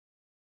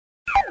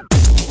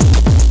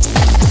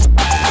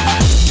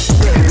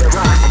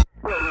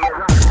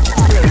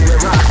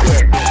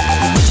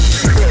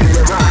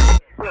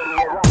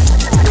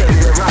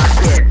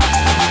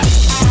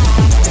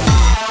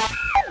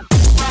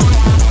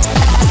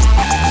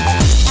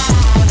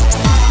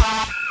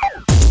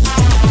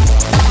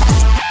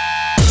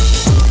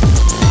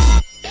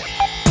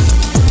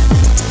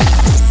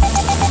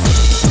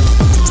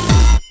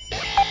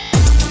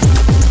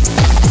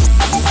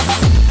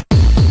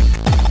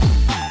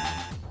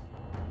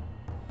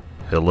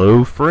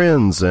Hello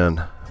friends,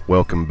 and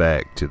welcome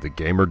back to the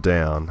Gamer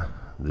Down.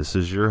 This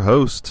is your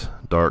host,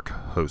 Dark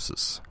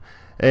Hosis,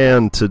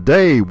 and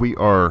today we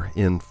are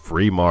in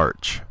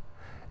Freemarch,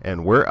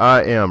 and where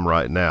I am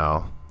right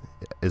now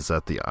is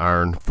at the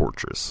Iron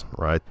Fortress,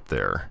 right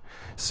there.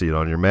 See it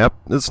on your map?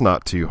 It's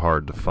not too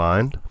hard to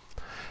find.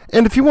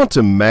 And if you want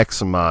to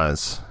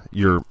maximize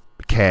your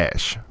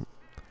cash,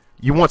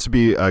 you want to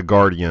be a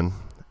guardian,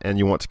 and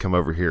you want to come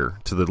over here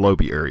to the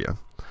lobby area.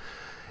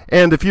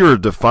 And if you're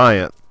a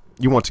defiant,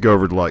 you want to go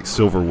over to like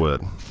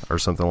Silverwood or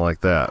something like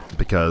that,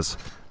 because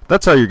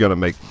that's how you're going to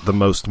make the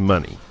most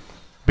money.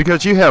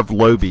 Because you have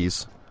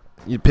lobbies,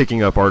 you're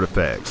picking up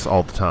artifacts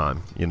all the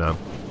time, you know.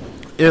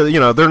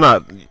 They're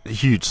not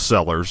huge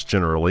sellers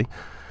generally,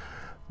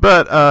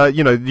 but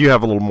you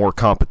have a little more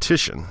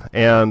competition,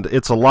 and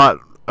it's a lot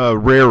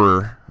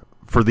rarer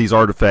for these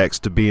artifacts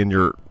to be in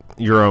your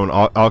own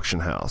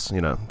auction house,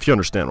 if you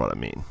understand what I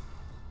mean.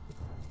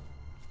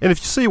 And if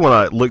you see when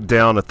I look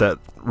down at that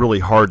really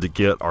hard to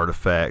get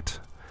artifact,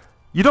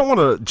 you don't want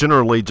to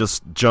generally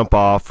just jump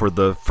off for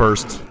the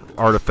first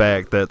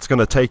artifact that's going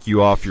to take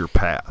you off your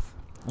path.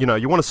 You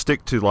want to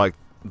stick to like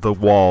the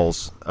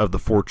walls of the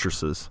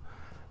fortresses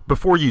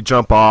before you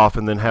jump off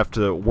and then have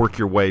to work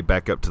your way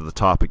back up to the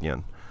top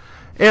again.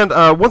 And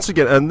once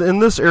again, in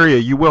this area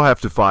you will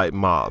have to fight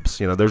mobs.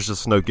 There's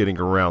just no getting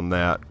around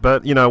that.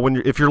 But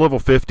if you're level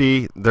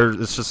 50,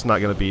 it's just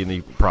not going to be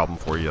any problem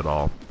for you at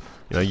all.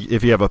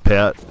 If you have a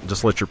pet,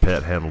 just let your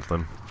pet handle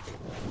them.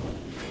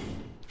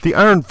 The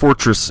Iron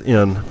Fortress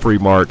in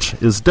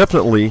Freemarch is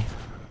definitely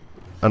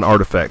an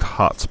artifact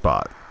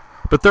hotspot,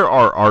 but there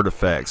are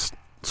artifacts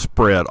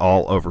spread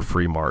all over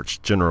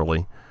Freemarch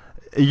generally.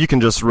 You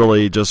can just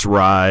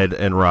ride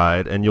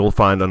and you'll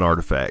find an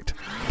artifact.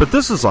 But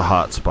this is a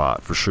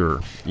hotspot for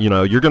sure.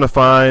 You're going to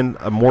find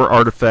more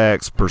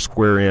artifacts per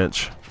square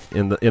inch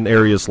in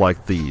areas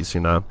like these.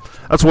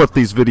 That's what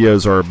these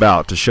videos are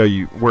about, to show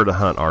you where to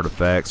hunt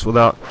artifacts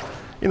without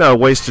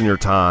wasting your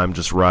time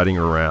just riding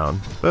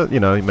around. But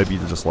maybe you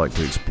just like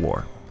to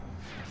explore.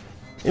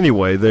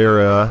 Anyway,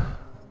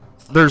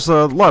 there's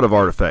a lot of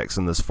artifacts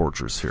in this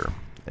fortress here,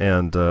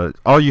 and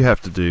all you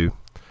have to do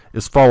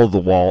is follow the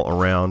wall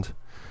around.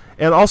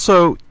 And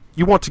also,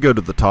 you want to go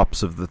to the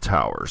tops of the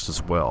towers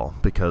as well,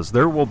 because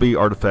there will be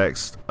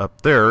artifacts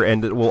up there,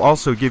 and it will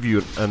also give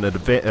you an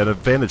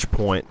advantage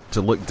point to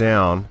look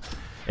down,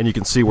 and you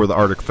can see where the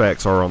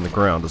artifacts are on the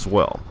ground as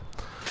well.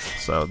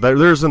 So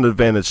there's an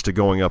advantage to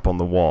going up on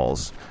the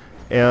walls.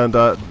 And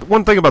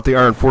one thing about the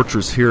Iron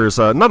Fortress here is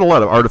not a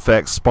lot of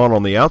artifacts spawn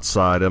on the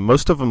outside, and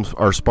most of them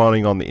are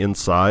spawning on the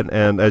inside.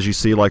 And as you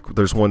see, like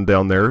there's one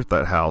down there,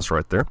 that house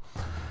right there.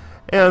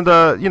 And,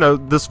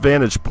 this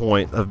vantage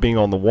point of being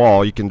on the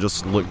wall, you can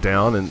just look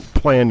down and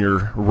plan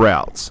your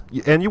routes.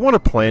 And you want to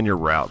plan your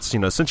routes,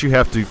 since you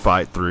have to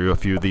fight through a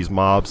few of these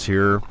mobs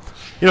here.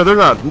 They're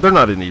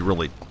not any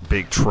really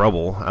big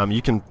trouble.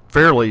 You can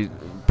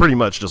pretty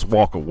much just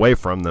walk away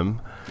from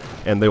them,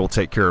 and they will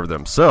take care of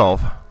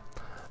themselves,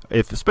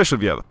 especially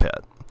if you have a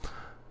pet.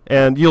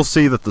 And you'll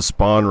see that the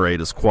spawn rate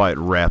is quite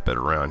rapid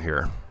around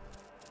here.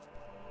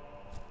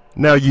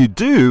 Now you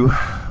do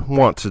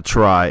want to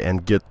try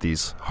and get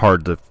these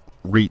hard to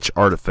reach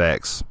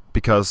artifacts,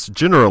 because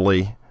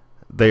generally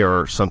they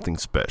are something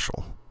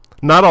special.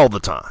 Not all the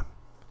time,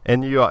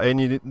 and they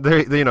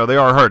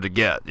are hard to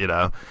get.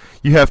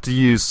 You have to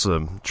use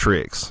some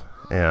tricks,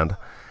 and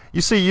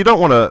you see, you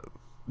don't want to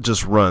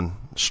just run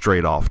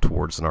straight off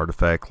towards an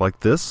artifact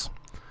like this.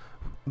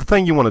 The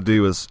thing you want to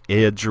do is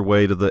edge your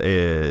way to the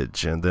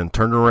edge, and then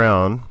turn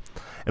around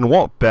and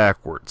walk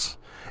backwards.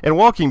 And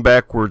walking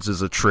backwards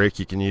is a trick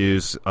you can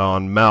use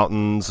on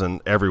mountains and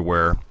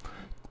everywhere,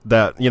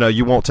 that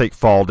you won't take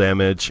fall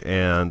damage,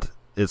 and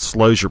it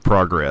slows your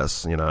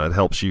progress. It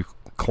helps you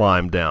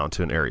climb down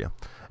to an area.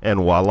 And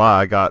voila,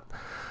 I got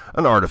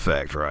an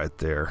artifact right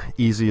there,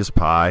 easy as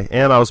pie,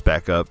 and I was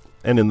back up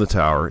and in the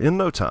tower in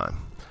no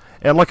time.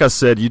 And like I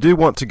said, you do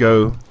want to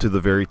go to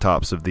the very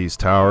tops of these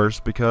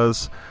towers,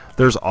 because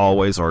there's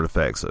always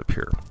artifacts up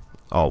here,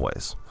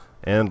 always.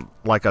 And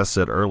like I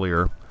said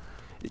earlier,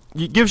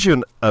 it gives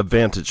you a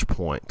vantage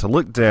point to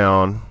look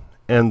down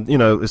and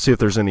see if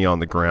there's any on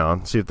the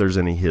ground, see if there's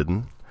any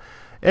hidden.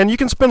 And you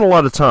can spend a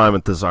lot of time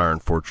at this Iron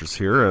Fortress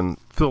here and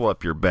fill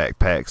up your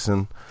backpacks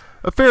in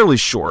a fairly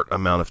short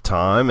amount of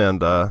time.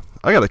 And I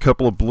got a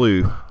couple of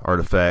blue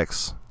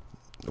artifacts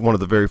one of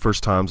the very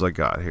first times I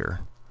got here.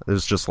 It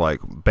was just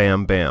like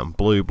bam bam,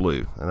 blue,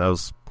 and I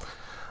was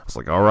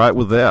like, all right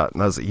with that.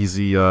 And that was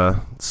easy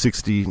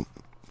 60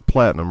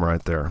 platinum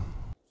right there.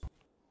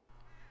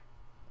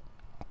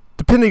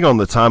 Depending on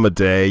the time of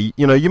day,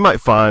 you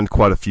might find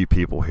quite a few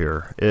people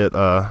here. It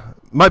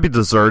might be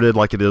deserted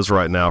like it is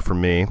right now for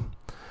me.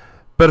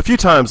 But a few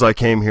times I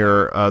came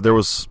here, there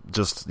was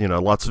just,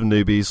 lots of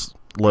newbies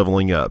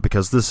leveling up,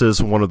 because this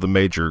is one of the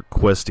major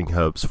questing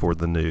hubs for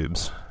the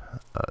noobs,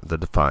 the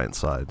Defiant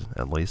side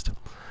at least.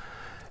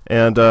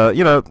 And,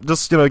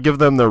 just, give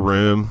them their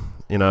room,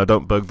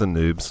 don't bug the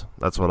noobs.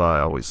 That's what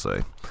I always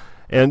say.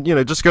 And,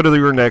 just go to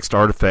your next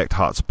artifact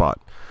hotspot.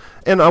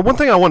 And one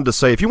thing I wanted to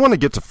say, if you want to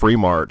get to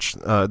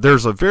Freemarch,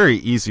 there's a very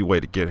easy way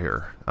to get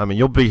here. I mean,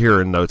 you'll be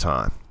here in no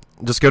time.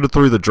 Just go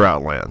through the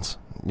Droughtlands.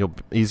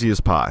 Easy as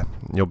pie.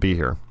 You'll be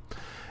here.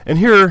 And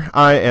here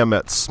I am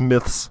at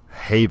Smith's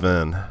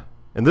Haven.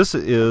 And this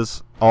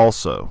is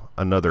also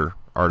another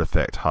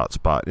artifact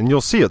hotspot. And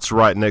you'll see it's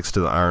right next to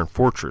the Iron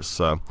Fortress.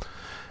 So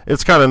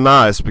it's kind of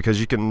nice because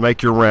you can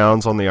make your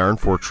rounds on the Iron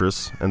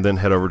Fortress and then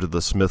head over to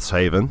the Smith's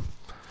Haven.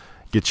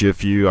 Get you a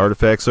few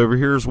artifacts over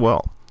here as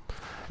well.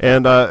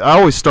 And I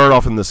always start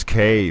off in this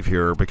cave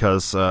here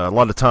because a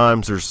lot of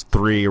times there's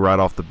 3 right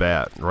off the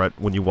bat, right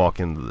when you walk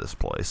into this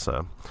place.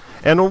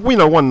 And we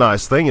know one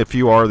nice thing, if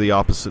you are the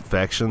opposite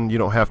faction, you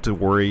don't have to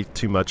worry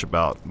too much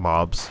about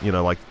mobs,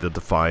 like the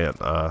Defiant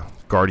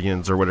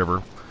Guardians or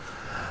whatever,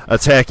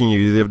 attacking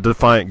you, the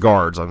Defiant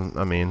Guards,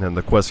 I mean, and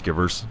the quest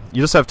givers.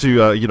 You just have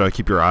to,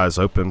 keep your eyes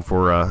open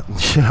for,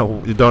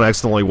 you don't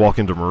accidentally walk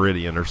into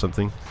Meridian or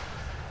something.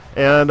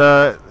 And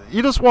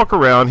you just walk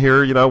around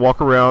here,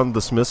 walk around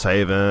the Smith's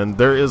Haven.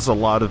 There is a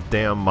lot of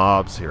damn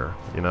mobs here,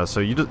 so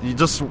you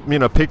just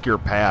pick your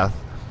path,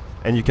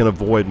 and you can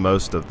avoid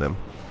most of them.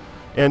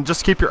 And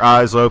just keep your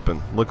eyes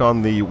open. Look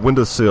on the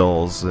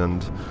windowsills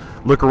and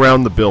look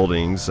around the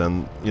buildings,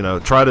 and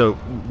try to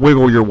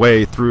wiggle your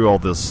way through all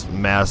this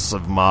mass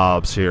of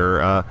mobs here.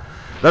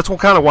 That's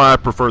kind of why I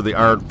prefer the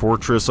Iron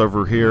Fortress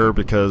over here,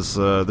 because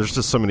there's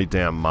just so many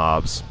damn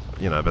mobs.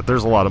 But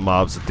there's a lot of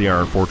mobs at the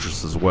Iron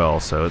Fortress as well,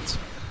 so it's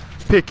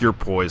pick your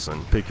poison,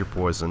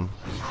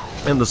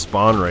 and the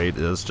spawn rate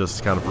is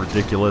just kind of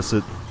ridiculous.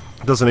 It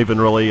doesn't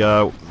even really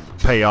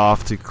pay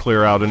off to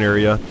clear out an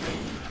area.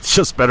 It's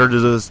just better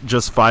to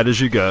just fight as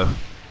you go.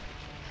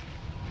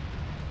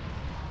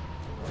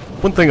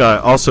 One thing I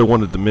also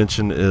wanted to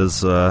mention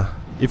is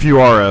if you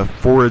are a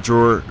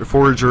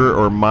forager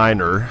or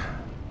miner,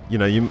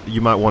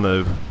 you might want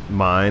to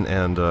mine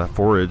and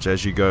forage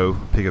as you go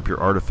pick up your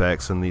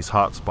artifacts in these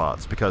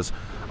hotspots, because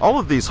all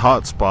of these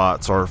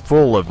hotspots are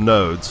full of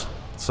nodes.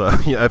 So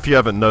if you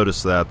haven't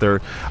noticed that,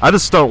 I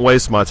just don't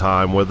waste my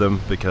time with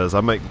them because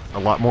I make a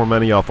lot more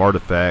money off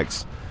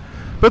artifacts.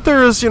 But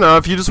there is,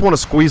 if you just want to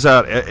squeeze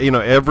out,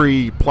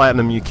 every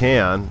platinum you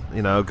can,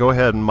 go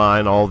ahead and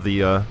mine all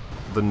the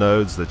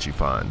nodes that you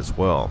find as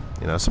well.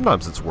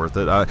 Sometimes it's worth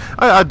it.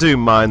 I do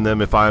mine them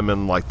if I'm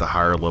in like the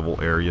higher level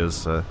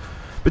areas.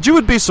 But you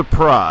would be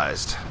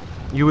surprised.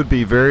 You would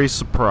be very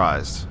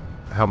surprised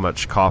how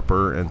much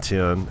copper and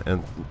tin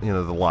and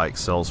the like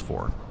sells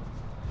for.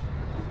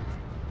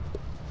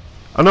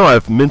 I know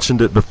I've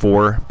mentioned it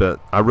before,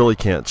 but I really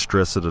can't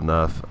stress it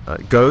enough.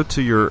 Go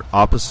to your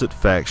opposite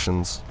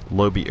faction's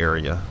lobby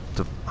area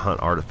to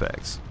hunt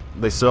artifacts.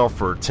 They sell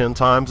for 10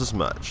 times as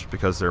much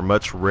because they're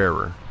much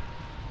rarer.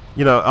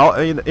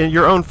 In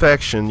your own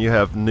faction, you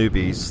have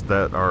newbies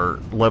that are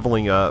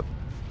leveling up,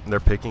 and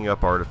they're picking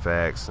up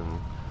artifacts and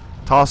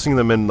tossing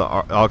them in the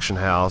auction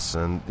house,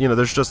 and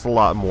there's just a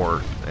lot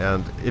more.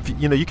 And if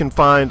you can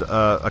find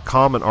a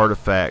common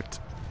artifact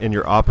in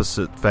your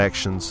opposite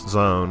faction's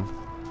zone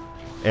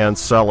and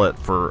sell it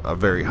for a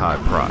very high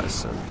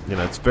price, and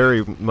it's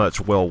very much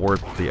well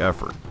worth the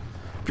effort.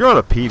 If you're on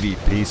a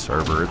PvP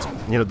server, it's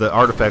the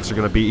artifacts are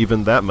going to be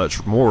even that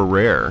much more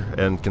rare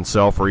and can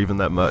sell for even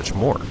that much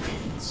more.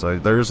 So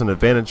there's an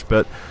advantage,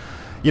 but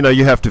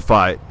you have to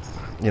fight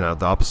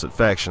the opposite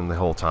faction the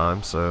whole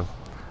time, so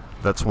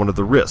that's one of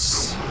the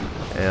risks.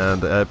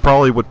 And it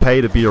probably would pay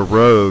to be a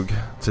rogue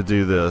to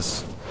do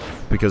this,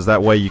 because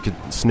that way you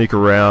could sneak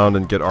around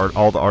and get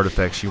all the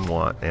artifacts you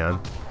want. And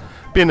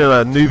being in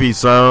a newbie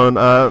zone,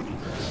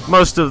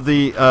 most of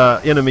the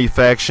enemy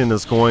faction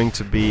is going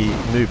to be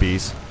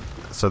newbies,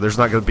 so there's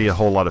not going to be a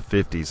whole lot of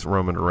 50s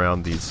roaming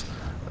around these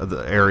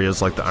the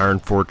areas like the Iron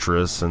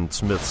Fortress and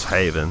Smith's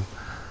Haven,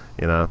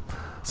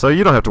 so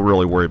you don't have to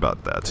really worry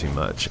about that too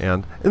much.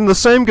 And the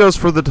same goes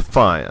for the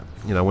Defiant,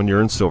 when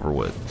you're in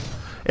Silverwood.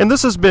 And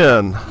this has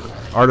been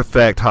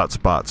Artifact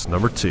Hotspots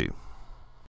number 2.